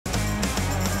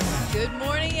Good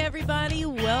morning, everybody.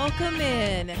 Welcome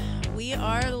in. We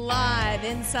are live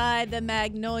inside the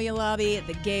Magnolia Lobby at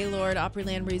the Gaylord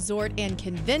Opryland Resort and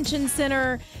Convention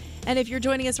Center. And if you're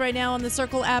joining us right now on the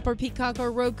Circle app or Peacock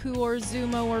or Roku or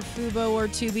Zumo or Fubo or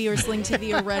Tubi or Sling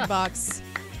TV or Redbox,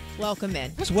 welcome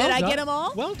in. Did I get them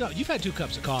all? Well done. You've had 2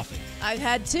 cups of coffee. I've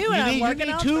had 2, and I'm working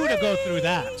on 3. You need 2 to go through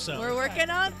that. So. We're working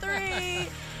on 3.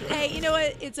 Hey, you know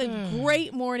what? It's a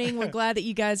great morning. We're glad that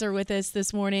you guys are with us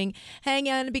this morning. Hang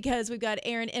on, because we've got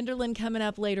Erin Enderlin coming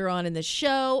up later on in the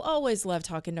show. Always love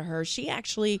talking to her. She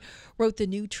actually wrote the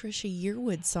new Trisha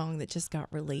Yearwood song that just got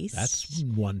released. That's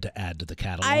one to add to the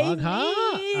catalog,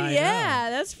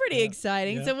 Yeah, that's pretty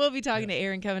exciting. Yeah. So we'll be talking to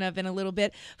Erin coming up in a little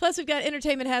bit. Plus, we've got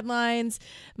entertainment headlines.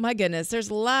 My goodness,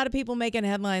 there's a lot of people making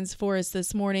headlines for us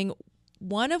this morning.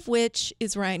 One of which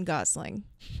is Ryan Gosling.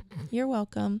 You're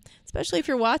welcome. Especially if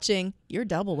you're watching, you're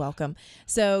double welcome.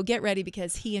 So get ready,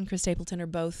 because he and Chris Stapleton are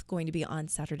both going to be on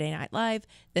Saturday Night Live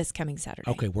this coming Saturday.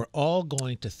 Okay, we're all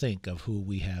going to think of who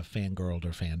we have fangirled or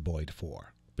fanboyed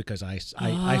for, because I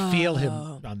feel him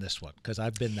on this one, because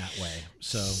I've been that way.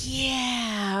 So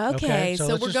yeah, okay.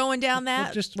 So we're going down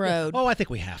that road. Oh, I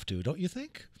think we have to, don't you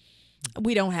think?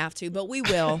 We don't have to, but we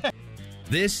will.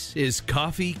 This is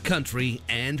Coffee, Country,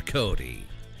 and Cody.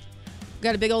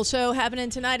 Got a big old show happening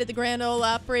tonight at the Grand Ole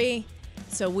Opry.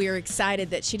 So we're excited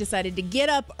that she decided to get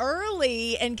up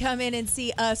early and come in and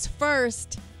see us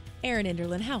first. Erin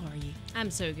Enderlin, how are you?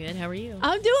 I'm so good. How are you?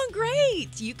 I'm doing great.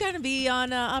 You're going to be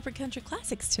on Opry Country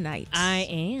Classics tonight. I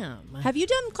am. Have you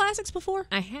done classics before?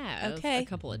 I have. Okay. A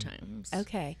couple of times.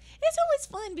 Okay. It's always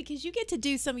fun because you get to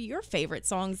do some of your favorite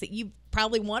songs that you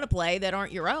probably want to play that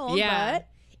aren't your own. Yeah. But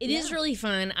It is really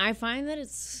fun. I find that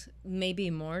it's maybe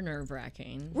more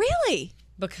nerve-wracking. Really?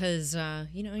 Because,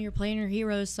 you're playing your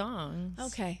hero's songs.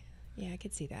 Okay. Yeah, I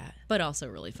could see that. But also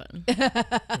really fun.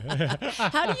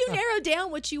 How do you narrow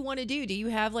down what you want to do? Do you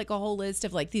have like a whole list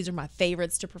of like, these are my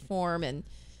favorites to perform? And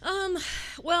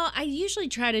well, I usually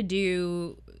try to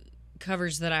do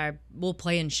covers that I will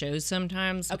play in shows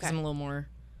sometimes, because I'm a little more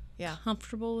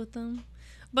comfortable with them.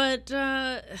 But,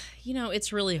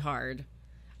 it's really hard.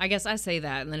 I guess I say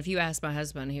that, and then if you ask my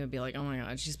husband, he would be like, "Oh my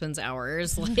God, she spends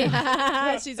hours like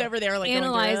she's over there like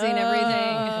analyzing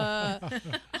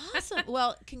everything." Awesome.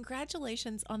 Well,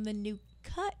 congratulations on the new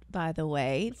cut, by the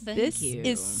way. Thank you.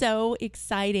 Is so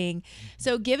exciting.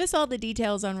 So give us all the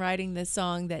details on writing this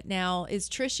song that now is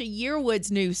Trisha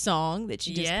Yearwood's new song that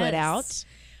she just put out.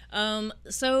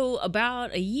 So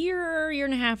about a year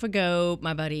and a half ago,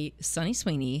 my buddy Sunny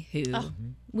Sweeney, who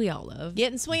we all love,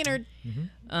 getting sweenered,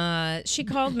 she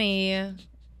called me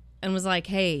and was like,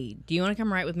 "Hey, do you want to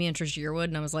come write with me and Trisha Yearwood?"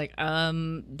 And I was like,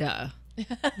 duh.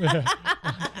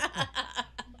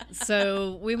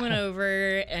 So we went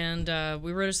over and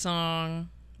we wrote a song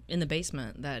in the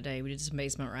basement that day. We did some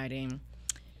basement writing,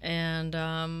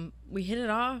 and we hit it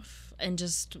off and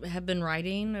just have been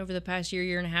writing over the past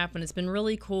year and a half, and it's been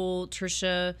really cool.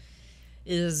 Trisha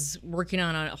is working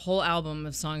on a whole album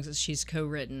of songs that she's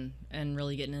co-written and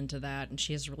really getting into that, and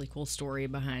she has a really cool story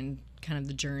behind kind of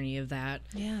the journey of that.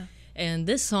 Yeah. And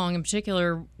this song in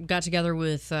particular got together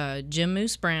with Jim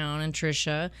Moose Brown and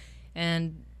Trisha,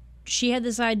 and she had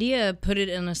this idea, put it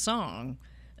in a song.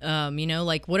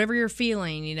 Like whatever you're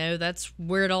feeling, that's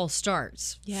where it all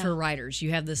starts for writers. You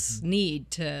have this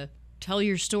need to tell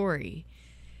your story,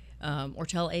 or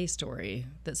tell a story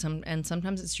and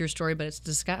sometimes it's your story, but it's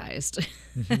disguised.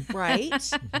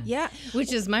 Right. Yeah.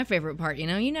 Which is my favorite part.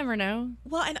 You never know.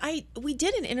 Well, and we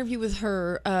did an interview with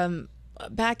her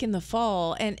back in the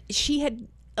fall, and she had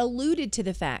alluded to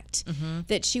the fact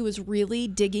that she was really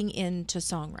digging into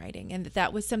songwriting, and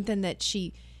that was something that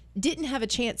she didn't have a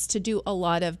chance to do a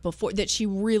lot of before, that she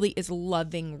really is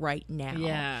loving right now.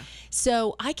 Yeah.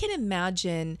 So I can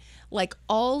imagine like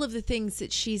all of the things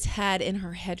that she's had in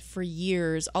her head for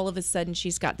years, all of a sudden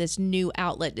she's got this new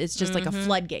outlet. It's just like a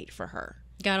floodgate for her.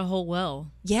 Got a whole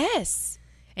well. Yes.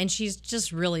 And she's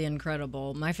just really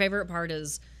incredible. My favorite part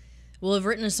is we'll have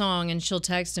written a song and she'll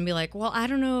text and be like, "Well, I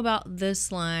don't know about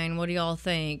this line. What do y'all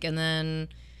think?" And then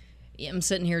I'm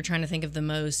sitting here trying to think of the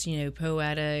most,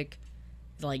 poetic,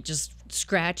 like just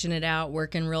scratching it out,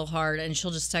 working real hard, and she'll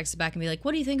just text it back and be like,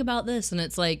 "What do you think about this?" And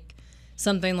it's like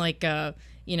something like,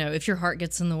 if your heart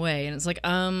gets in the way, and it's like,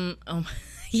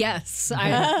 yes.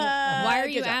 Why are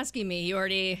you asking me? You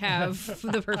already have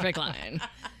the perfect line.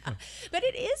 But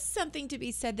it is something to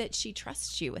be said that she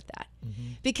trusts you with that,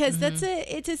 because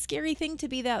it's a scary thing to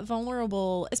be that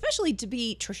vulnerable, especially to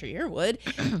be Trisha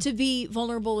Yearwood, to be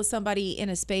vulnerable with somebody in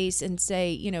a space and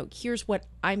say, here's what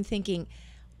I'm thinking.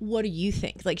 What do you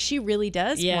think? Like, she really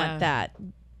does want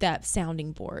that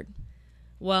sounding board.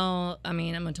 Well, I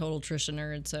mean, I'm a total Trisha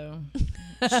nerd, so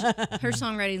her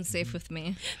songwriting's safe with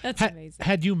me. That's amazing.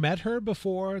 Had you met her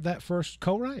before that first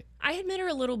co-write? I had met her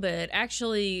a little bit.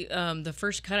 Actually, the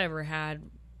first cut I ever had,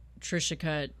 Trisha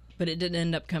cut, but it didn't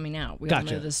end up coming out. We all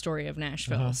know the story of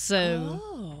Nashville.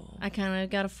 So I kind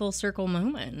of got a full circle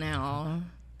moment now.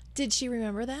 Did she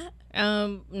remember that?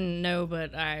 No,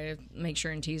 but I make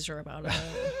sure and tease her about it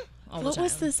all the What time.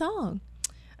 was the song?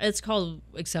 It's called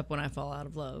Except When I Fall Out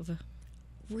of Love.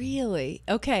 Really?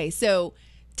 Okay, so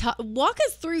walk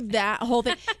us through that whole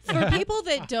thing. For people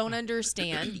that don't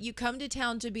understand, you come to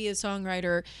town to be a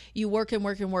songwriter, you work and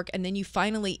work and work, and then you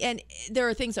finally, and there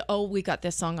are things that, oh, we got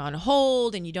this song on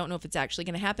hold, and you don't know if it's actually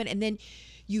going to happen, and then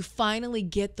you finally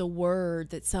get the word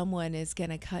that someone is going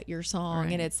to cut your song,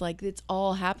 Right. and it's like, it's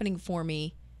all happening for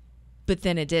me, but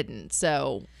then it didn't,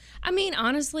 so... I mean,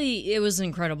 honestly, it was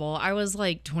incredible. I was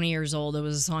like 20 years old. It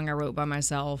was a song I wrote by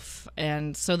myself.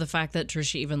 And so the fact that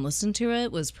Trisha even listened to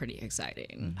it was pretty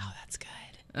exciting. Oh, that's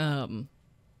good.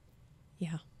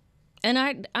 Yeah.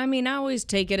 And I mean, I always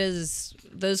take it as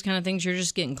those kind of things. You're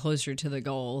just getting closer to the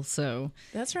goal. So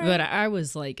That's right. But I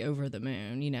was like over the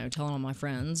moon, telling all my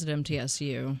friends at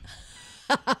MTSU.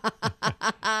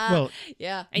 Well,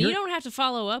 Yeah. And you don't have to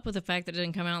follow up with the fact that it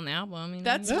didn't come out in the album. I mean,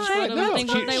 That's just fine. let No, them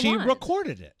think what they she want.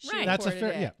 recorded it. Right. That's a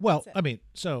Recorded fair. it. Yeah. Well, I mean,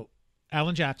 so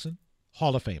Alan Jackson,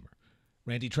 Hall of Famer.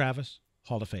 Randy Travis,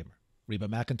 Hall of Famer. Reba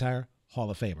McEntire, Hall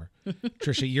of Famer.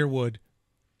 Trisha Yearwood,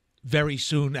 very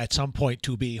soon at some point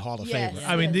to be Hall of Yes, Famer.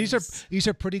 I mean, yes. these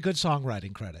are pretty good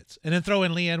songwriting credits. And then throw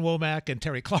in Leanne Womack and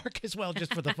Terry Clark as well,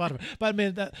 just for the fun of it. But I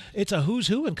mean, it's a who's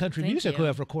who in country Thank music you. who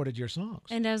have recorded your songs.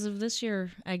 And as of this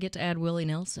year, I get to add Willie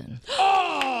Nelson.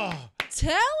 Oh,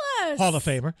 Tell us. Hall of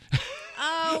Famer.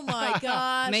 Oh, my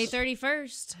gosh. May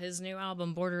 31st, his new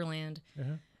album, Borderland.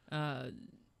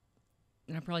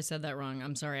 And I probably said that wrong.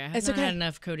 I'm sorry. I haven't It's okay. had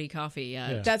enough Cody coffee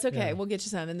yet. Yeah. That's okay. Yeah. We'll get you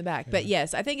some in the back. But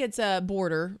yes, I think it's a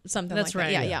border, something That's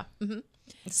like that. right. Yeah, yeah.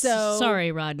 So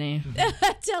Sorry, Rodney.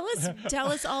 tell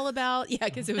us all about,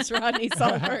 because it was Rodney's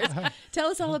song first. Tell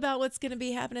us all about what's going to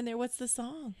be happening there. What's the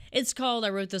song? It's called I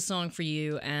Wrote This Song for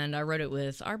You, and I wrote it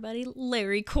with our buddy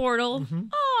Larry Cordell,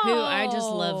 Oh, who I just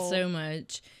love so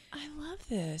much. I love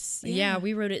this. Yeah,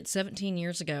 we wrote it 17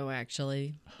 years ago,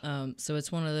 actually. So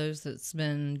it's one of those that's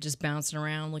been just bouncing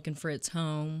around looking for its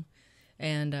home.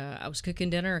 And I was cooking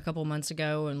dinner a couple months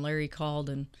ago, and Larry called,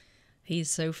 and he's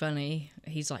so funny.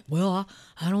 He's like, well,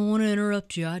 I don't want to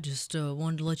interrupt you. I just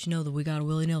wanted to let you know that we got a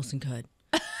Willie Nelson cut.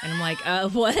 And I'm like,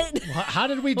 what? Well, how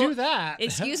did we do that?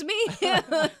 Excuse me?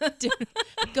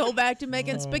 Go back to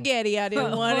making spaghetti. I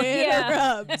didn't want to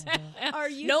yeah. interrupt. Are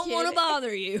you Don't want to kidding?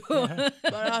 bother you.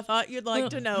 But I thought you'd like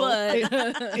to know.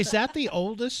 But Is that the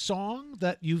oldest song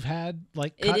that you've had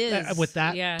like It cut is. with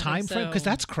that Yeah, I think time frame? Because so.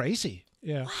 that's crazy.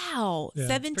 Yeah. Wow, Yeah.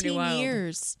 17 wild.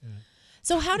 years.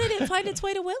 So how did it find its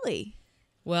way to Willie?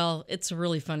 Well, it's a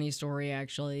really funny story,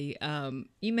 actually.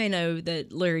 You may know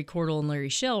that Larry Cordell and Larry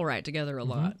Shell write together a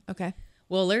lot. Okay.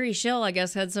 Well, Larry Shell, I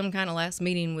guess, had some kind of last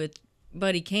meeting with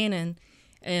Buddy Cannon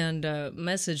and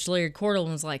messaged Larry Cordell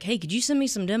and was like, hey, could you send me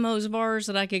some demos of ours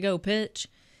that I could go pitch?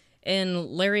 And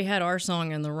Larry had our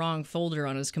song in the wrong folder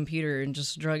on his computer and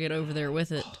just drug it over there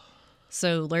with it.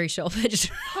 So Larry Shell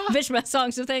pitched my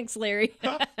song, so thanks, Larry.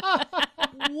 What?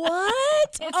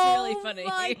 It's oh really funny.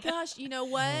 my gosh. You know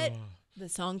what? The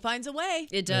song finds a way.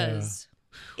 It does.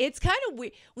 It's kind of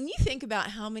weird when you think about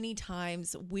how many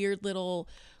times weird little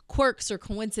quirks or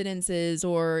coincidences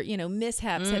or,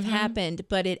 mishaps have happened,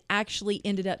 but it actually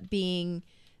ended up being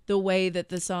the way that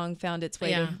the song found its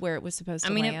way to where it was supposed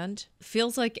to land. It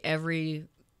feels like every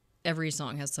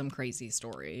song has some crazy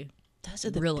story. Those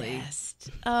are the really best.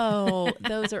 Oh,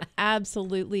 those are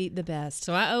absolutely the best.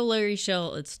 So I owe Larry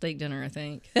Shell at steak dinner, I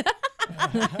think.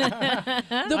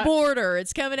 The Border.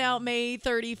 It's coming out May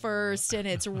 31st, and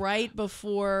it's right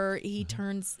before he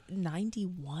turns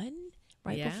 91.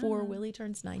 Right Yeah. before Willie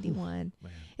turns 91.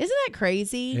 Isn't that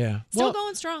crazy? Yeah. Still Well,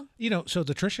 going strong. So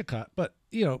the Trisha cut, but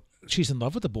she's in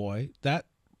love with the boy. That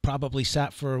probably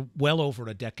sat for well over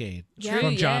a decade Yeah.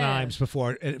 from John Yeah. Imes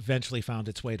before it eventually found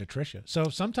its way to Trisha. So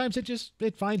sometimes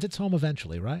it finds its home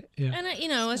eventually, right? Yeah. And,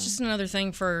 it's just another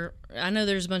thing I know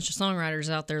there's a bunch of songwriters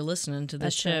out there listening to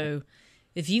this That's show. right.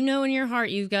 If you know in your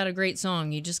heart you've got a great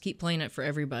song, you just keep playing it for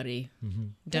everybody.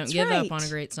 Don't That's give right. up on a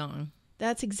great song.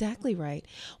 That's exactly right.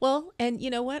 Well, and you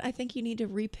know what? I think you need to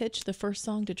repitch the first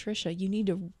song to Trisha. You need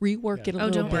to rework it a Oh,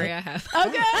 little don't bit. worry, I have.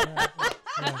 Okay.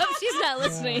 I hope she's not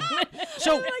listening.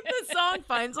 So like the song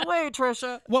finds a way,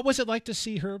 Trisha. what was it like to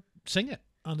see her sing it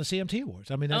on the CMT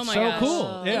Awards? I mean, that's Oh my so gosh.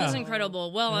 cool. It Yeah. was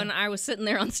incredible. Well, and I was sitting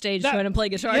there on stage That- trying to play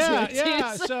guitar yeah, too.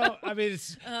 yeah. So, So I mean,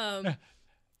 it's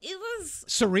It was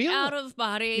surreal, out of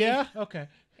body. Yeah. Okay.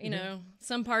 You know,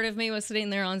 some part of me was sitting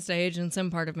there on stage and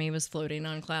some part of me was floating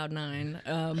on cloud nine.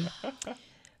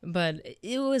 But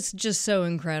it was just so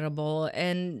incredible.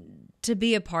 And to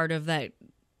be a part of that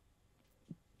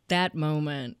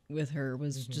moment with her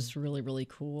was just really, really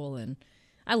cool. And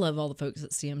I love all the folks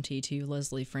at CMT too.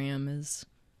 Leslie Fram is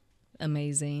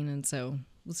amazing. And so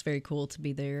it was very cool to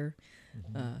be there.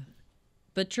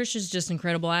 But Trisha's just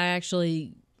incredible. I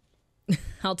actually,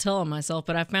 I'll tell on myself,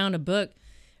 but I found a book.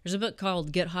 There's a book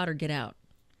called Get Hot or Get Out,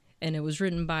 and it was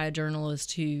written by a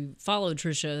journalist who followed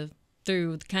Trisha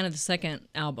through kind of the second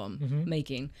album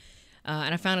making.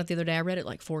 And I found it the other day. I read it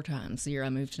like 4 times the year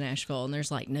I moved to Nashville, and there's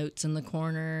like notes in the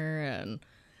corner, and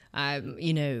I'm,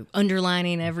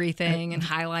 underlining everything and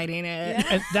highlighting it. Yeah.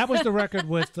 And that was the record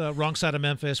with Wrong Side of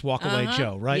Memphis, Walk Away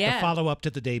Joe, right? Yeah. The follow-up to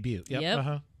the debut.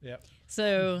 Yep. Yep.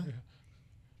 So,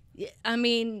 I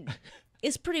mean,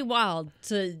 it's pretty wild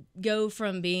to go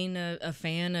from being a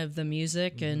fan of the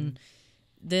music and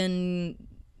then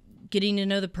getting to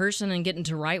know the person and getting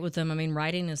to write with them. I mean,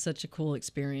 writing is such a cool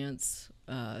experience.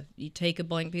 You take a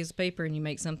blank piece of paper and you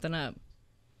make something up.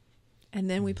 And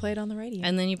then we play it on the radio.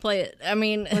 And then you play it. I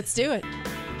mean, Let's do it.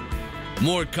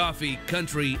 More Coffee,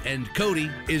 Country, and Cody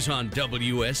is on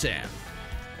WSM.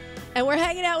 And we're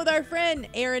hanging out with our friend,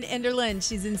 Erin Enderlin.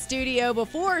 She's in studio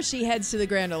before she heads to the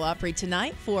Grand Ole Opry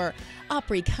tonight for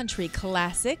Opry Country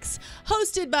Classics,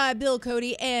 hosted by Bill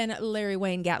Cody and Larry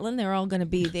Wayne Gatlin. They're all going to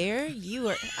be there.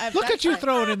 Look at you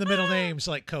throwing in the middle names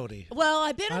like Cody. Well,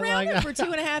 I've been around it for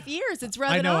 2.5 years. It's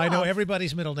rubbing I know off.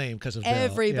 everybody's middle name because of Bill.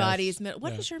 Everybody's Yes. middle.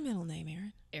 What is your middle name,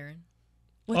 Erin? Erin.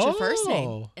 What's your first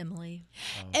name? Emily.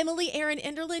 Emily Erin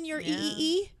Enderlin. Your Yeah.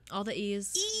 E-E-E? All the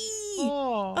E's.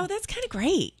 Oh, that's kind of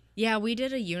great. Yeah, we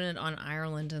did a unit on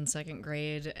Ireland in 2nd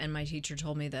grade, and my teacher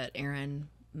told me that Erin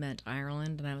meant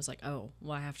Ireland, and I was like, oh,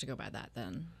 well, I have to go by that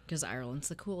then, because Ireland's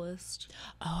the coolest.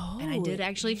 Oh. And I did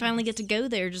actually finally get to go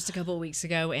there just a couple of weeks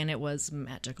ago, and it was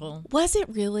magical. Was it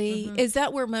really? Is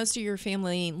that where most of your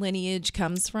family lineage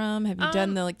comes from? Have you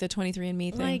done the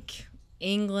 23andMe thing? Like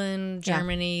England,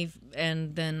 Germany,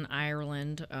 and then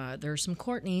Ireland. There's some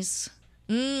Courtneys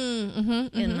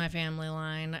in my family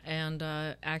line, and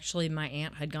actually my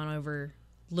aunt had gone over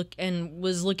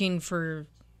was looking for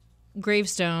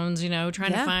gravestones,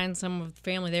 trying to find some of the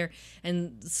family there,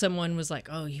 and someone was like,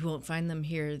 "Oh, you won't find them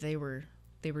here. They were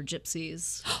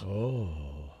gypsies."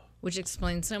 Which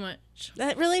explains so much.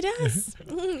 That really does.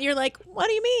 You're like, what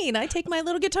do you mean? I take my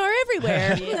little guitar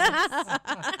everywhere.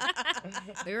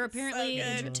 They were apparently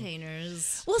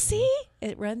entertainers. Well, see,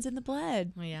 it runs in the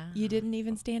blood. Well, yeah. You didn't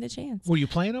even stand a chance. Were you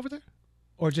playing over there?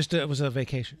 Or just it was a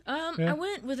vacation? I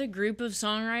went with a group of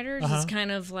songwriters. It's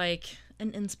kind of like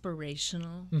an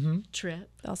inspirational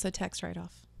trip. Also text right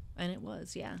off. And it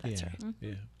was, yeah. That's right.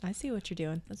 Yeah. I see what you're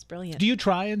doing. That's brilliant. Do you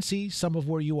try and see some of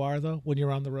where you are, though, when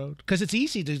you're on the road? Because it's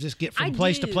easy to just get from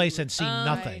place to place and see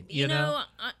nothing, you know?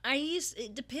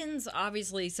 It depends.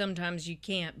 Obviously, sometimes you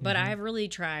can't, but I've really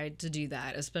tried to do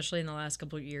that, especially in the last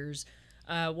couple of years.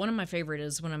 One of my favorite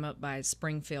is when I'm up by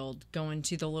Springfield, going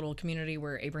to the little community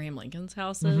where Abraham Lincoln's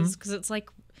house is, because it's like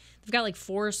they've got like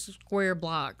 4 square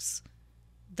blocks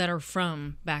that are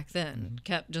from back then,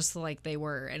 kept just like they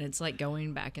were, and it's like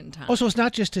going back in time. Oh, so it's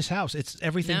not just his house; it's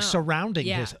everything surrounding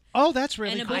his. Oh, that's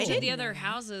really and cool. a bunch of the other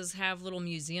houses have little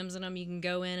museums in them. You can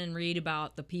go in and read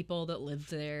about the people that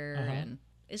lived there, and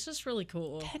it's just really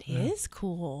cool. That is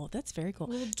cool. That's very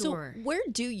cool. So where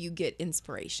do you get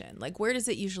inspiration? Like, where does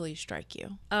it usually strike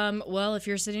you? Well, if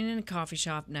you're sitting in a coffee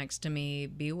shop next to me,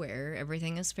 beware.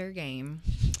 Everything is fair game.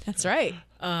 That's right.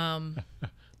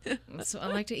 So I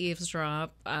like to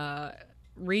eavesdrop.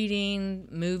 Reading,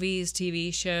 movies,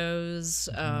 TV shows,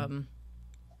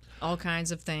 all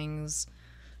kinds of things.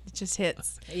 It just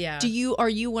hits. Yeah. Are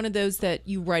you one of those that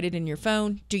you write it in your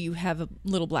phone? Do you have a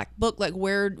little black book? Like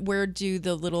where do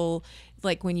the little,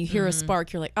 like when you hear a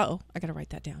spark, you're like, oh, I got to write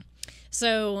that down.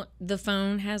 So the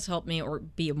phone has helped me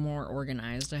be more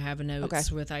organized. I have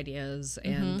notes with ideas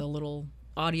and the little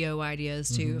audio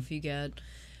ideas too, if you get.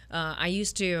 I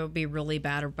used to be really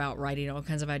bad about writing all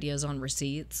kinds of ideas on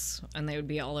receipts, and they would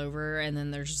be all over, and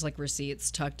then there's just like receipts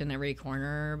tucked in every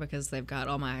corner because they've got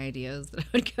all my ideas that I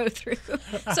would go through.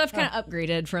 So I've kind of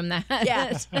upgraded from that.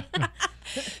 Yeah.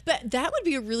 But that would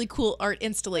be a really cool art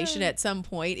installation at some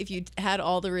point if you had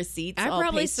all the receipts all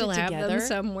probably pasted still have together. them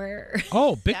somewhere.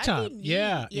 Oh, big That'd time. be neat.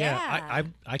 Yeah. Yeah.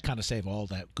 I kind of save all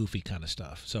that goofy kind of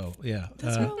stuff. So, yeah.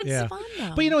 That's really fun,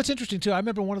 though. But, it's interesting, too. I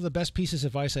remember one of the best pieces of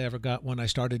advice I ever got when I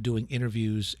started doing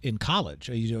interviews in college.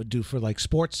 I do for, like,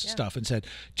 sports stuff and said,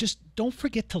 just don't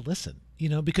forget to listen. You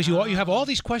know, because you have all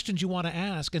these questions you want to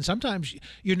ask, and sometimes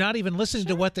you're not even listening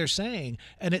to what they're saying,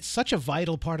 and it's such a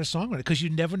vital part of songwriting because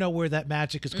you never know where that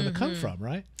magic is going to come from,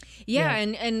 right? Yeah,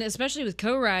 and especially with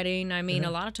co-writing, I mean, a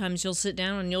lot of times you'll sit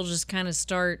down and you'll just kind of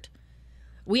start.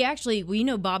 We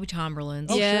know Bobby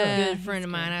Tomberlin's a good friend of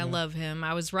mine. I love him.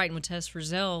 I was writing with Tess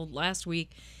Frizzell last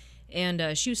week,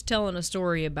 and she was telling a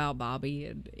story about Bobby.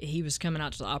 And he was coming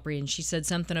out to the Opry, and she said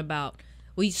something about,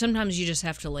 well, sometimes you just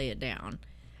have to lay it down.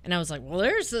 And I was like, well,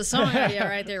 there's the song idea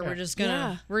right there. We're just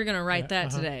we're gonna write that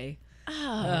today.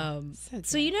 Oh,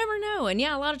 so you never know. And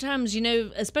a lot of times, you know,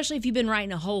 especially if you've been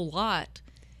writing a whole lot,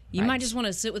 you might just want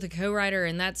to sit with a co-writer.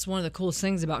 And that's one of the coolest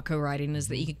things about co-writing is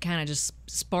that you can kind of just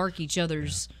spark each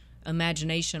other's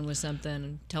imagination with something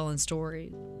and telling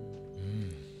stories.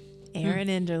 Erin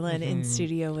Enderlin in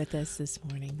studio with us this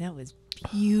morning. That was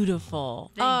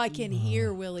beautiful. I can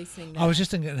hear Willie sing that. I was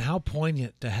just thinking how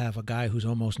poignant to have a guy who's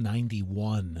almost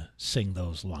 91 sing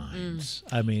those lines.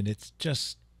 I mean, it's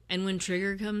just... And when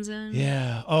Trigger comes in,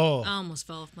 I almost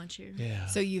fell off my chair. Yeah.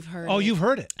 So you've heard it. You've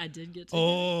heard it. I did get to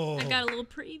hear it. I got a little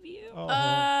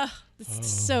preview. It's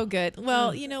so good.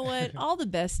 Well, you know what? All the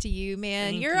best to you,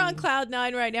 man. You're on cloud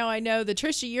nine right now. I know the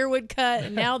Trisha Yearwood cut,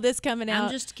 and now this coming out.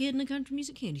 I'm just a kid in a country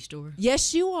music candy store.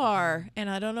 Yes, you are. And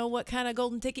I don't know what kind of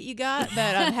golden ticket you got,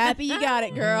 but I'm happy you got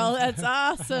it, girl. That's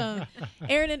awesome.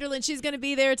 Erin Enderlin, she's going to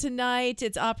be there tonight.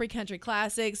 It's Opry Country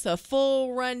Classics, a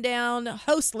full rundown.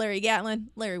 Host Larry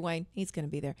Wayne, he's going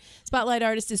to be there. Spotlight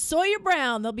artist is Sawyer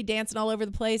Brown. They'll be dancing all over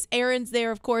the place. Erin's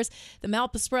there, of course. The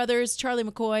Malpas brothers, Charlie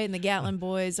McCoy, and the Gatlin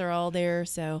boys are all there.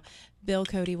 So Bill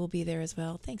Cody will be there as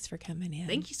well. Thanks for coming in.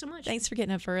 Thank you so much. Thanks for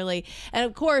getting up early. And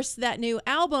of course, that new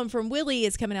album from Willie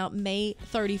is coming out May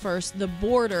 31st, The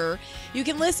Border. You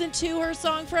can listen to her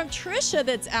song from Trisha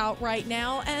that's out right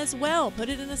now as well. Put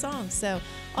it in a song. So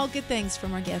all good things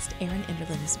from our guest, Erin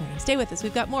Enderlin, this morning. Stay with us.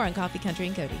 We've got more on Coffee, Country,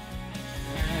 and Cody.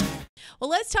 Well,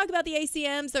 let's talk about the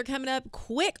ACMs. They're coming up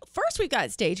quick. First, we've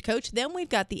got Stagecoach. Then we've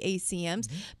got the ACMs.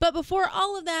 But before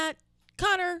all of that,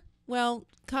 Connor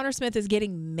Smith is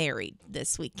getting married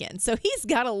this weekend. So he's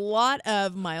got a lot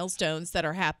of milestones that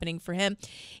are happening for him.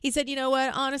 He said, you know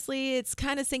what? Honestly, it's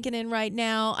kind of sinking in right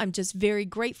now. I'm just very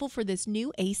grateful for this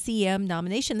new ACM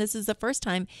nomination. This is the first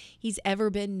time he's ever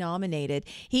been nominated.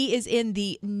 He is in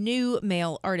the new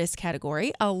male artist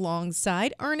category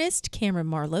alongside Ernest, Cameron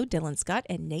Marlowe, Dylan Scott,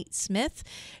 and Nate Smith.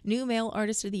 New male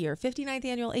artist of the year. 59th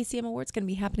annual ACM Awards going to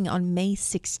be happening on May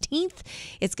 16th.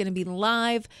 It's going to be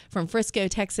live from Frisco,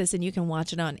 Texas, and you can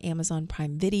watch it on Amazon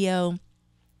Prime Video.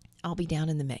 I'll be down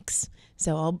in the mix.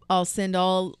 So I'll send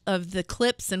all of the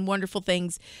clips and wonderful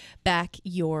things back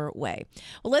your way.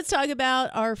 Well, let's talk about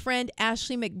our friend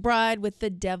Ashley McBride with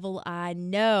The Devil I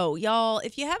Know. Y'all,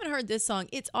 if you haven't heard this song,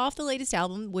 it's off the latest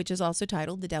album, which is also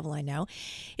titled The Devil I Know.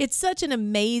 It's such an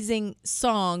amazing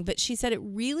song, but she said it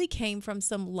really came from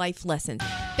some life lessons.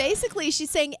 Basically,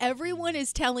 she's saying everyone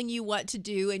is telling you what to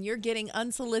do and you're getting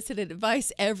unsolicited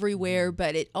advice everywhere,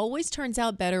 but it always turns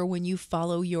out better when you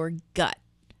follow your gut.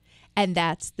 And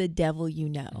that's the devil you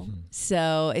know.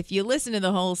 So if you listen to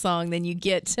the whole song, then you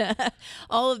get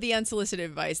all of the unsolicited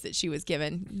advice that she was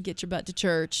given. Get your butt to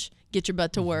church. Get your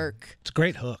butt to work. It's a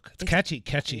great hook. It's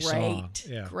catchy song.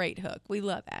 Yeah. Great hook. We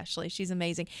love Ashley. She's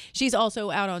amazing. She's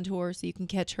also out on tour, so you can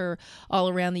catch her all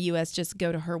around the U.S. Just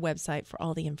go to her website for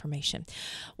all the information.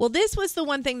 Well, this was the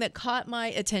one thing that caught my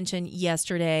attention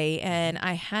yesterday, and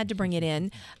I had to bring it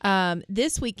in.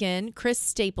 This weekend, Chris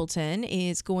Stapleton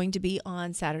is going to be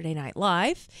on Saturday Night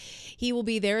Live. He will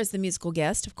be there as the musical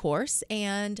guest, of course,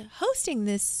 and hosting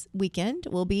this weekend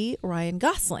will be Ryan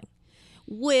Gosling.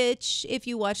 Which, if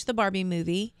you watch the Barbie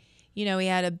movie, you know, he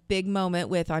had a big moment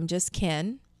with I'm Just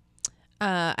Ken.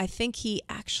 I think he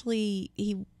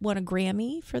won a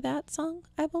Grammy for that song,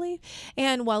 I believe.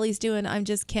 And while he's doing I'm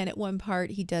Just Ken at one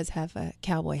part, he does have a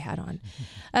cowboy hat on.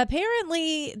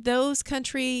 Apparently, those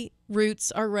country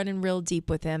roots are running real deep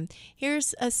with him.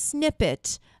 Here's a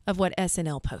snippet of what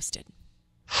SNL posted.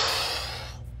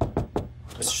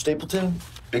 Mr. Stapleton,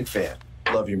 big fan.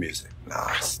 Love your music.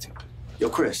 Nah, stupid. Yo,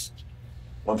 Chris.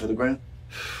 One for the gram?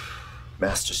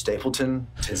 Master Stapleton,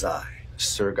 'tis I,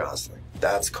 Sir Gosling.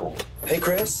 That's cool. Hey,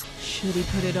 Chris. Should he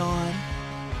put it on?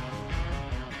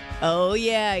 Oh,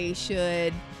 yeah, he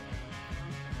should.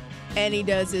 And he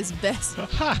does his best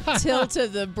tilt to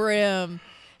the brim.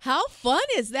 How fun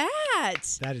is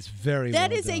that? That is very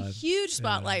That well is done. a huge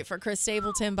spotlight for Chris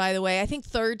Stapleton, by the way. I think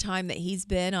third time that he's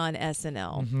been on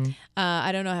SNL.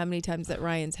 I don't know how many times that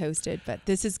Ryan's hosted, but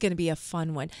this is going to be a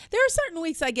fun one. There are certain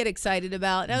weeks I get excited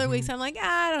about, and other weeks I'm like,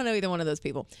 I don't know either one of those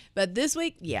people. But this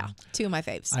week, yeah, two of my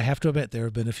faves. I have to admit, there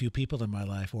have been a few people in my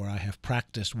life where I have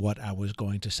practiced what I was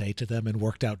going to say to them and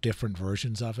worked out different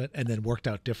versions of it, and then worked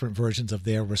out different versions of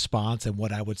their response and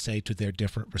what I would say to their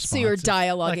different responses. So you're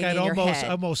dialoguing like in I'd your almost, head.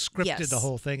 almost scripted the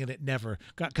whole thing, and it never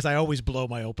got, because I always blow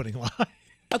my opening line.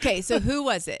 Okay, so who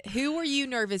was it? Who were you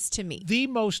nervous to meet? The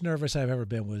most nervous I've ever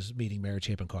been was meeting Mary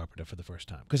Chapin Carpenter for the first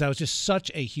time, because I was just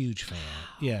such a huge fan.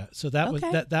 Yeah, so that was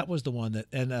that was the one that,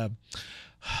 and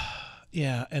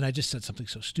yeah, and I just said something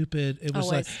so stupid. It was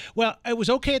like, well, it was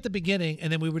okay at the beginning,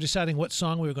 and then we were deciding what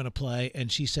song we were going to play, and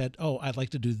she said, "Oh, I'd like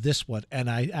to do this one," and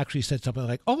I actually said something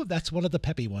like, "Oh, that's one of the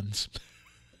peppy ones."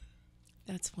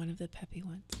 That's one of the peppy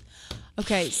ones.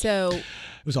 Okay, so it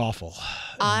was awful.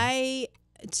 I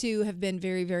too have been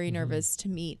very, very nervous to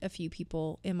meet a few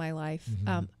people in my life.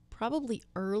 Probably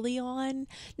early on,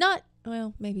 not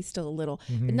well, maybe still a little,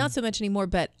 but not so much anymore.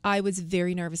 But I was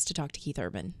very nervous to talk to Keith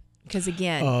Urban because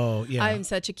again, I'm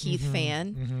such a Keith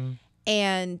fan,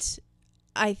 and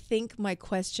I think my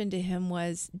question to him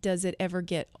was, "Does it ever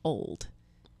get old?"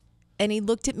 And he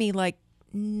looked at me like,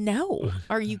 "No,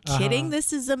 are you kidding?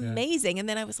 This is amazing." And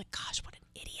then I was like, gosh, what an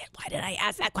idiot. Why did I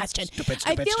ask that question?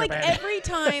 I feel like every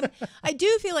time, I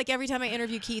do feel like every time I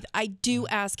interview Keith, I do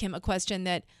ask him a question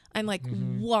that I'm like,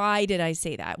 why did I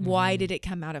say that? Why did it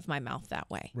come out of my mouth that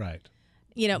way? Right.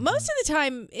 You know, most of the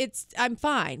time I'm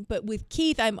fine. But with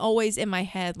Keith, I'm always in my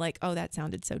head like, oh, that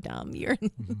sounded so dumb.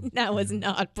 That was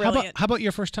not brilliant. How about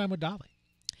your first time with Dolly?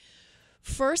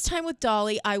 First time with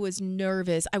Dolly, I was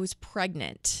nervous. I was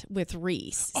pregnant with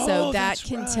Reese. So that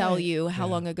can tell you how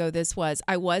long ago this was.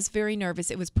 I was very nervous.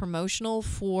 It was promotional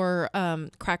for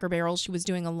Cracker Barrel. She was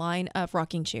doing a line of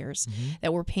rocking chairs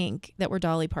that were pink, that were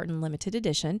Dolly Parton limited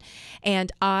edition.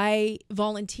 And I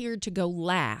volunteered to go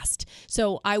last.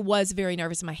 So I was very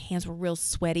nervous. My hands were real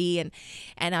sweaty.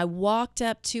 And I walked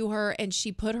up to her and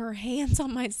she put her hands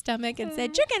on my stomach and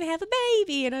said, "You're going to have a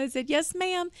baby." And I said, "Yes,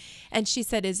 ma'am." And she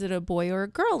said, "Is it a boy or a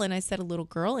girl?" And I said, "A little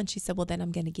girl." And she said, "Well, then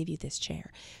I'm going to give you this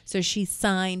chair." So she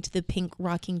signed the pink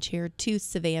rocking chair to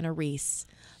Savannah Reese.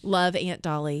 Love Aunt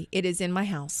Dolly. It is in my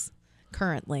house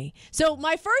currently. So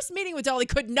my first meeting with Dolly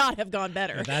could not have gone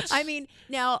better. I mean,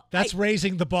 now that's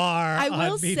raising the bar. I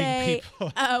will on meeting say,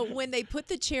 people. When they put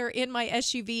the chair in my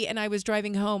SUV and I was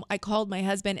driving home, I called my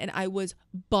husband and I was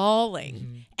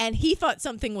bawling, and he thought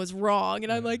something was wrong,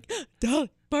 and I'm like,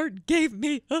 "Dolly Parton gave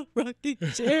me a rocking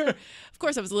chair." Of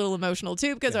course, I was a little emotional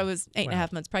too because I was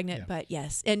 8.5 months pregnant. But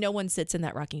yes, and no one sits in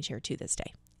that rocking chair to this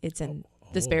day. It's in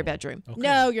the spare bedroom. Okay.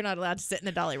 No, you're not allowed to sit in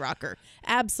the Dolly rocker.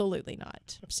 Absolutely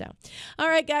not. So, all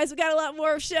right, guys, we got a lot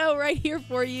more show right here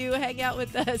for you. Hang out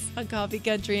with us on Coffee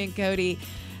Country and Cody.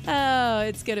 Oh,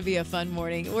 it's going to be a fun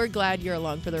morning. We're glad you're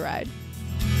along for the ride.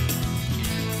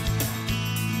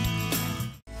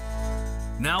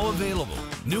 Now available,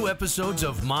 new episodes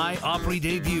of My Opry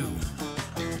Debut.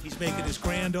 He's making his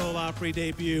grand ole Opry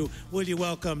debut. Will you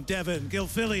welcome Devon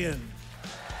Gilfillian?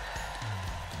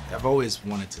 I've always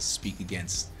wanted to speak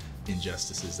against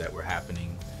injustices that were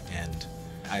happening, and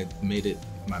I made it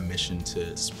my mission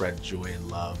to spread joy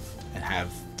and love and have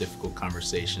difficult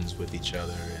conversations with each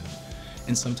other,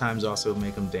 and sometimes also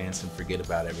make them dance and forget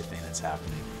about everything that's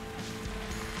happening.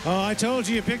 Oh, I told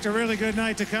you picked a really good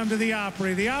night to come to the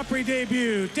Opry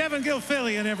debut. Devon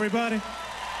Gilfillian, everybody.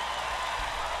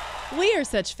 We are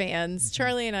such fans.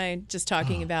 Charlie and I just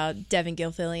talking about Devon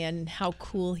Gilfillian and how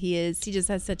cool he is. He just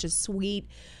has such a sweet,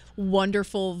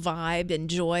 wonderful vibe and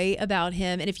joy about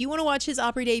him. And if you want to watch his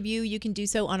Opry debut, you can do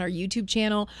so on our YouTube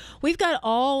channel. We've got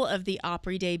all of the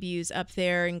Opry debuts up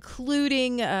there,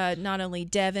 including not only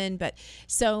Devon, but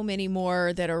so many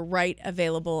more that are right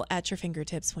available at your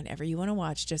fingertips whenever you want to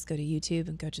watch. Just go to YouTube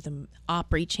and go to the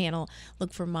Opry channel.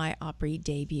 Look for My Opry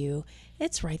Debut.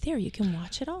 It's right there. You can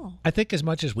watch it all. I think as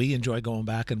much as we enjoy going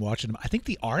back and watching them, I think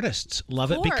the artists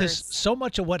love it because so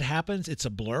much of what happens, it's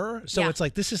a blur. So it's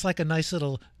like, this is like a nice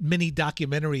little mini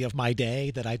documentary of my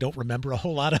day that I don't remember a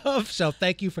whole lot of. So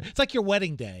thank you for, it's like your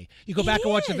wedding day. You go back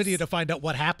and watch the video to find out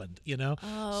what happened, you know?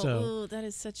 Oh, that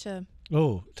is such a...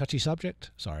 Oh, touchy subject?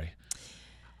 Sorry.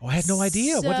 Oh, I had no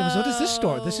idea. What is this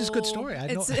story? This is a good story.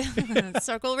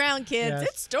 Circle around, kids. Yes.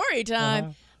 It's story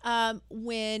time.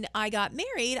 When I got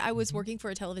married, I was working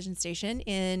for a television station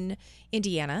in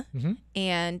Indiana,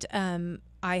 and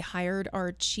I hired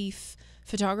our chief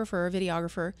photographer or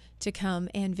videographer to come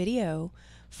and video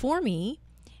for me.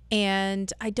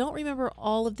 And I don't remember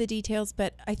all of the details,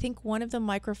 but I think one of the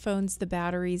microphones, the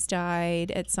batteries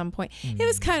died at some point. It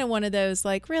was kind of one of those,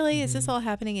 like, really, is this all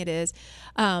happening? It is.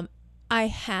 I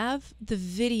have the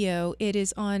video. It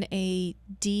is on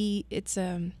it's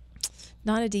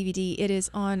not a DVD. It is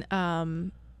on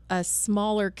a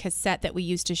smaller cassette that we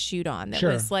used to shoot on. That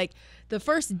was like the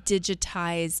first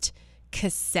digitized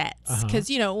cassettes, because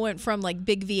it went from like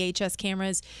big VHS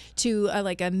cameras to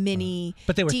like a mini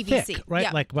but they were DVC. thick, right?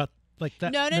 Yeah. Like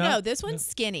that. No. This one's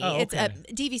skinny. Oh, It's okay. a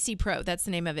DVC Pro. That's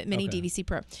the name of it. Mini DVC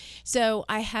Pro. So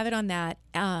I have it on that,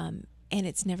 and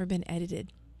it's never been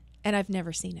edited, and I've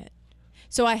never seen it.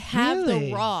 So I have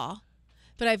the raw,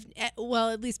 but at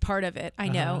least part of it I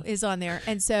know is on there,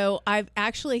 and so I've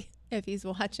actually. If he's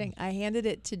watching, I handed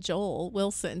it to Joel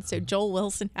Wilson. So Joel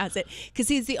Wilson has it because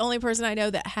he's the only person I know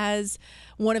that has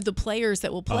one of the players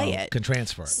that will play it. Can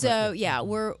transfer it. So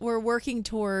we're working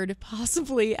toward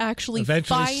possibly actually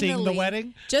eventually finally seeing the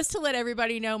wedding. Just to let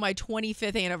everybody know, my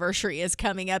 25th anniversary is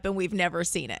coming up, and we've never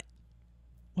seen it.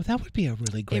 Well, that would be a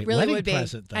really great It really wedding would be.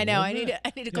 present, though, I know. wouldn't it?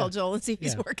 I need to call Joel and see if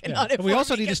he's working Yeah. on it. And we for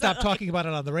also me, need to 'cause stop I'm like, talking about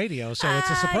it on the radio, so it's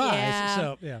a surprise. Yeah.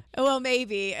 So yeah. Well,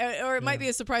 maybe, or it might be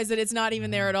a surprise that it's not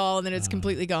even there at all, and then it's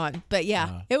completely gone. But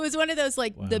it was one of those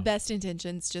the best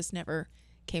intentions just never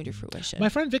came to fruition. My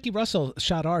friend Vicki Russell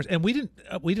shot ours, and we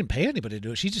didn't pay anybody to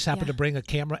do it. She just happened to bring a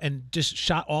camera and just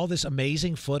shot all this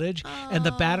amazing footage. And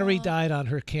the battery died on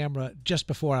her camera just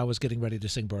before I was getting ready to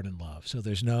sing "Burnin' Love." So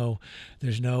there's no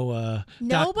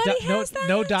Nobody has that?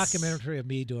 no documentary of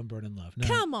me doing "Burnin' Love." No.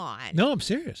 Come on. No, I'm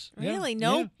serious. Really?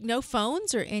 Yeah. No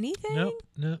phones or anything?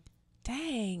 No.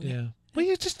 Dang. Yeah. Well,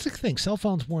 you just think cell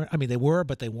phones weren't. I mean, they were,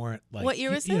 but they weren't like. What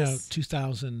year was this? this?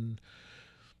 2000.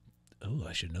 Oh,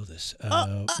 I should know this.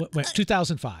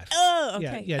 2005. Oh,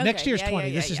 okay. Yeah. Okay. Next year's 20.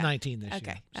 Yeah, This is 19 this year.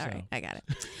 Okay. All so. right. I got it.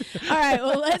 All right.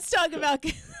 Well, let's talk about.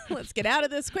 Let's get out of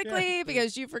this quickly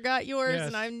because you forgot yours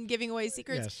and I'm giving away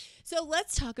secrets. Yes. So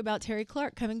let's talk about Terry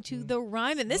Clark coming to the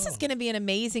Ryman. This is going to be an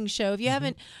amazing show. If you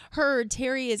haven't heard,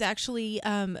 Terry is actually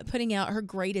putting out her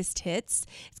greatest hits.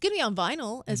 It's going to be on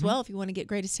vinyl as well if you want to get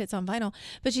greatest hits on vinyl.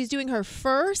 But she's doing her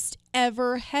first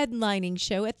ever headlining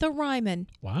show at the Ryman.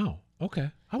 Wow. Okay.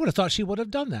 I would have thought she would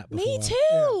have done that before. Me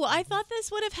too. I thought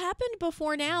this would have happened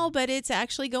before now, but it's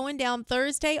actually going down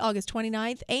Thursday, August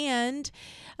 29th, and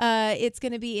it's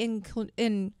going to be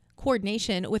in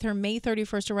coordination with her May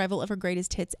 31st arrival of her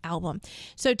greatest hits album.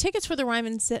 So tickets for the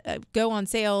Ryman go on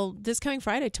sale this coming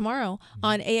Friday, tomorrow,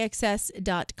 on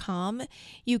AXS.com.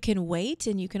 You can wait,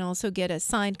 and you can also get a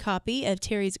signed copy of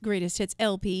Terry's greatest hits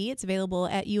LP. It's available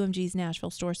at UMG's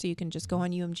Nashville store, so you can just go on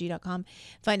UMG.com,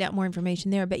 find out more information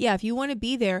there. But yeah, if you want to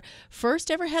be there, first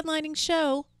ever headlining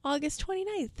show, August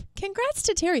 29th. Congrats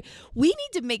to Terry. We need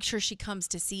to make sure she comes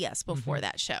to see us before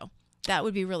that show. That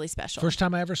would be really special. First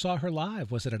time I ever saw her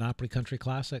live was at an Opry Country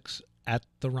Classics at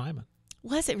the Ryman.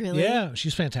 Was it really? Yeah,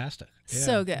 she's fantastic. Yeah.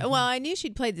 So good. Well, I knew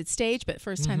she'd played the stage, but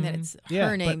first time that it's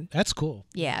her name. But that's cool.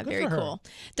 Yeah, Good very for her. cool.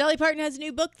 Dolly Parton has a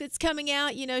new book that's coming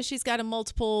out. You know, she's got a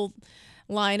multiple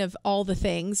line of all the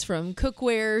things from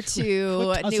cookware to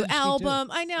What a doesn't new she do? album.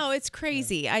 I know, it's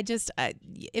crazy. I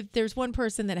if there's one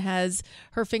person that has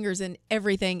her fingers in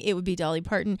everything, it would be Dolly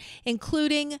Parton,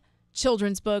 including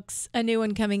children's books, a new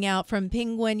one coming out from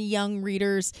Penguin Young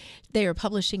Readers. They are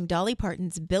publishing Dolly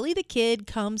Parton's Billy the Kid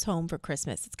Comes Home for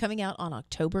Christmas. It's coming out on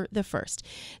October the 1st.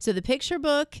 So the picture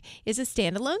book is a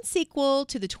standalone sequel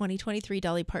to the 2023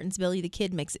 Dolly Parton's Billy the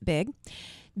Kid Makes It Big.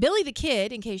 Billy the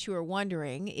Kid, in case you were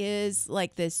wondering, is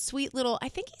like this sweet little, I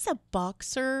think he's a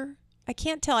boxer. I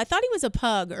can't tell. I thought he was a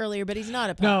pug earlier, but he's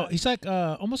not a pug. No, he's like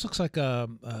almost looks like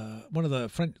one of the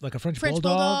French, like a French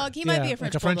bulldog. He might be a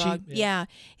French bulldog. Frenchie. Yeah.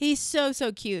 He's so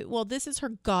cute. Well, this is her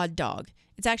god dog.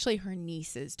 It's actually her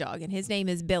niece's dog, and his name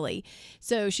is Billy.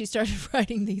 So she started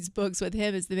writing these books with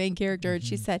him as the main character, and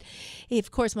she said, hey,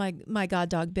 of course, my god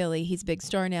dog Billy, he's a big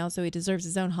star now, so he deserves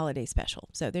his own holiday special.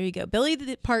 So there you go. Billy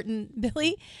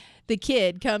the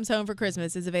Kid Comes Home for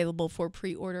Christmas is available for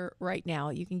pre-order right now.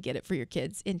 You can get it for your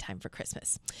kids in time for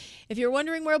Christmas. If you're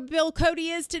wondering where Bill Cody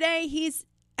is today, he's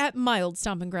at my old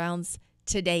stomping grounds,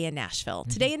 Today in Nashville.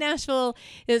 Today in Nashville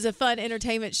is a fun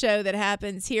entertainment show that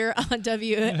happens here on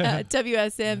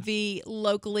WSMV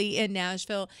locally in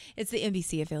Nashville. It's the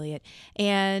NBC affiliate,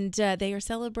 and they are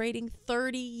celebrating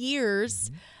 30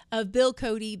 years of Bill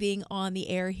Cody being on the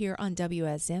air here on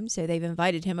WSM. So they've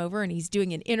invited him over, and he's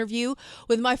doing an interview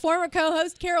with my former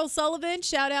co-host, Carol Sullivan.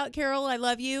 Shout out, Carol. I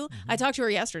love you. I talked to her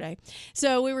yesterday.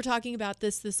 So we were talking about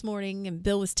this morning, and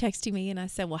Bill was texting me, and I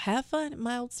said, well, have fun at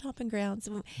my old stomping grounds.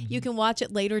 You can watch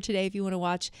it later today if you want to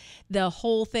watch the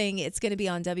whole thing. It's going to be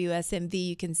on WSMV.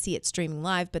 You can see it streaming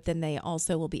live, but then they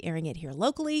also will be airing it here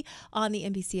locally on the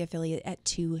NBC affiliate at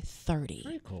 2:30.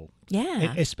 Very cool.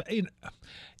 Yeah.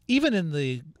 Even in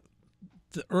the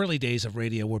early days of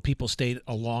radio where people stayed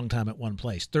a long time at one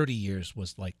place, 30 years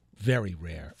was like very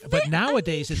rare. But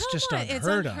nowadays it's just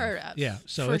unheard of. Yeah,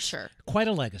 so for it's sure. Quite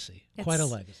a legacy. Quite a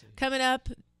legacy. Coming up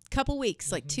couple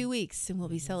weeks, like 2 weeks, and we'll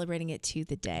be celebrating it to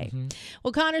the day.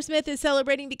 Well, Connor Smith is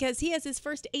celebrating because he has his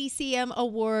first ACM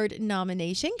Award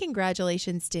nomination.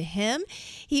 Congratulations to him.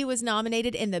 He was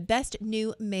nominated in the Best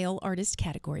New Male Artist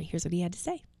category. Here's what he had to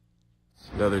say.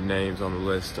 The other names on the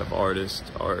list of artists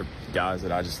are guys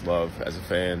that I just love as a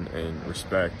fan and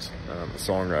respect,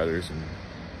 songwriters and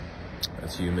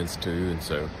as humans too, and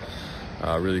so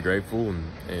really grateful,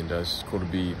 and it's cool to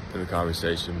be in the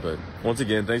conversation. But once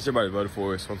again, thanks everybody who voted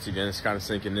for us. Once again, it's kind of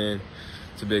sinking in.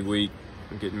 It's a big week.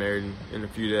 I'm getting married in a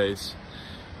few days,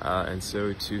 and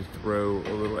so to throw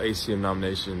a little ACM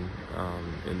nomination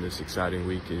in this exciting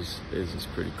week is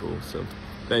pretty cool. So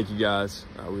thank you guys.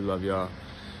 We love y'all,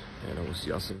 and we'll see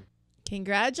y'all soon.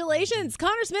 Congratulations.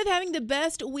 Connor Smith having the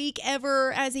best week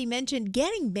ever, as he mentioned,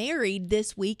 getting married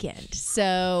this weekend.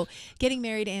 So getting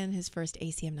married and his first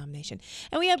ACM nomination.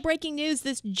 And we have breaking news.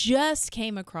 This just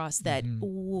came across that,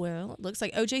 well, it looks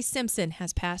like O.J. Simpson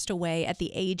has passed away at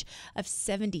the age of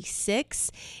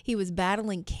 76. He was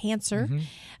battling cancer,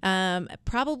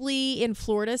 probably in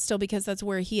Florida still, because that's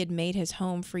where he had made his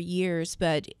home for years.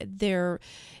 But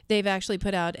they've actually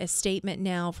put out a statement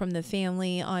now from the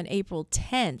family on April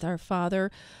 10th. Our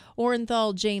father,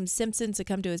 Orenthal James Simpson,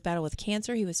 succumbed to his battle with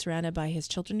cancer. He was surrounded by his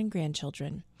children and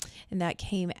grandchildren, and that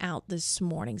came out this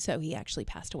morning. So he actually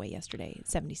passed away yesterday at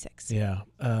 76. Yeah.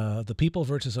 The People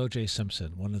versus O.J.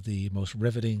 Simpson, one of the most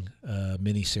riveting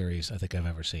miniseries I think I've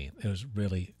ever seen. It was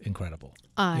really incredible.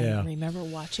 I remember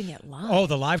watching it live. Oh,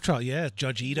 the live trial. Yeah.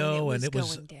 Judge Ito. And it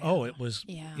was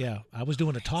yeah. I was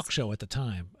doing a talk show at the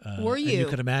time. Were you? And you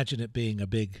could imagine it being a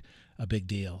big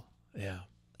deal. Yeah.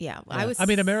 Yeah, I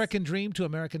mean, American Dream to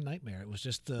American Nightmare. It was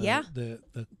just the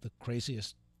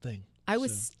craziest thing. I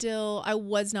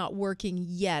was not working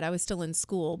yet. I was still in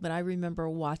school, but I remember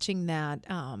watching that,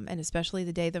 and especially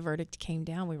the day the verdict came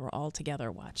down, we were all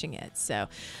together watching it. So,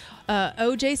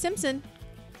 O.J. Simpson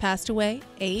passed away,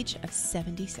 age of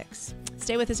 76.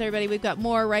 Stay with us, everybody. We've got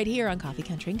more right here on Coffee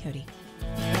Country and Cody.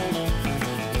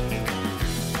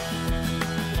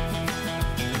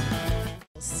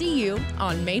 See you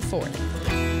on May 4th.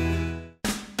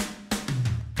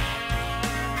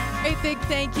 A big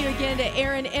thank you again to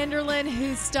Erin Enderlin,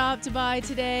 who stopped by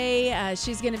today.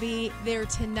 She's going to be there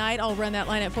tonight. I'll run that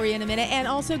lineup for you in a minute. And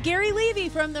also Gary Levy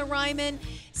from the Ryman.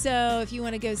 So if you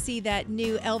want to go see that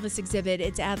new Elvis exhibit,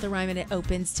 it's at the Ryman. It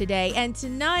opens today. And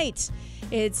tonight,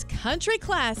 it's Country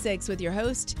Classics with your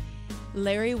host,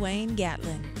 Larry Wayne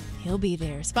Gatlin. He'll be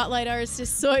there. Spotlight artist is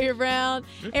Sawyer Brown.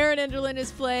 Erin Enderlin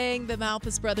is playing. The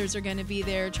Malpas brothers are going to be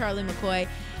there. Charlie McCoy.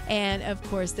 And, of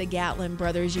course, the Gatlin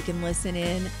brothers. You can listen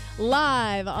in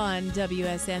live on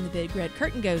WSN. The Big Red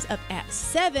Curtain goes up at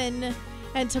 7.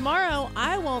 And tomorrow,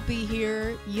 I won't be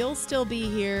here. You'll still be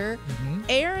here.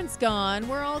 Erin's gone.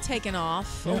 We're all taking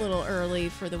off a little early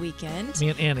for the weekend. Me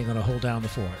and Annie going to hold down the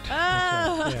fort. Oh.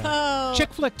 Right. Yeah.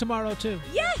 Chick flick tomorrow, too.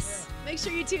 Yes. Make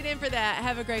sure you tune in for that.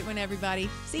 Have a great one, everybody.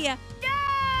 See ya.